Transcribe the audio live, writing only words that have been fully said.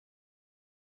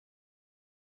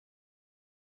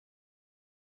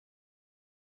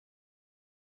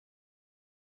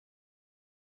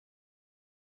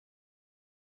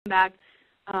back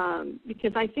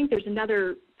because I think there's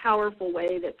another powerful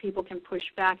way that people can push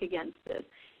back against this.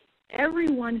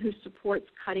 Everyone who supports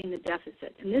cutting the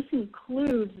deficit, and this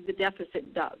includes the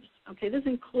deficit doves, okay? This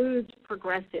includes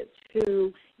progressives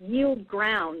who yield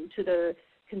ground to the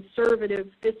conservative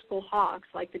fiscal hawks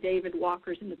like the David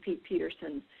Walkers and the Pete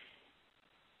Petersons.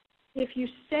 If you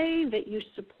say that you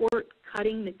support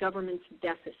cutting the government's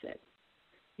deficit,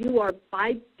 you are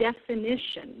by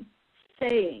definition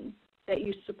saying that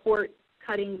you support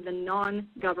cutting the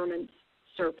non-government's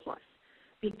surplus,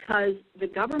 because the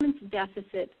government's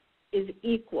deficit is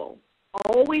equal,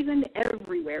 always and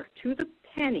everywhere, to the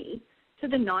penny, to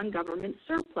the non-government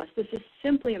surplus. This is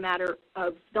simply a matter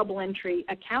of double-entry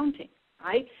accounting,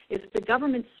 right? If the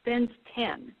government spends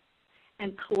 10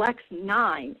 and collects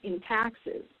 9 in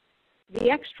taxes, the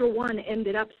extra 1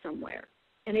 ended up somewhere,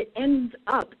 and it ends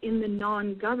up in the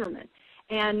non-government.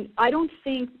 And I don't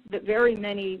think that very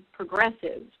many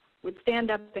progressives would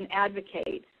stand up and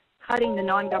advocate cutting the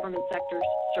non-government sector's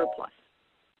surplus.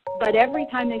 But every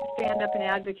time they stand up and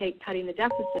advocate cutting the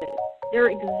deficit, they're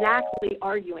exactly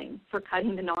arguing for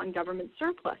cutting the non-government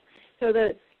surplus. So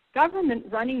the government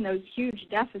running those huge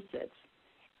deficits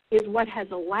is what has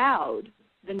allowed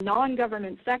the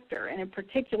non-government sector, and in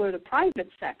particular the private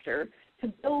sector, to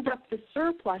build up the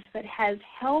surplus that has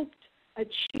helped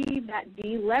achieve that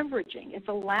deleveraging. It's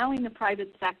allowing the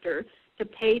private sector to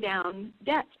pay down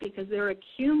debts because they're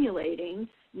accumulating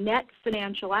net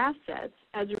financial assets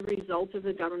as a result of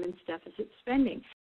the government's deficit spending.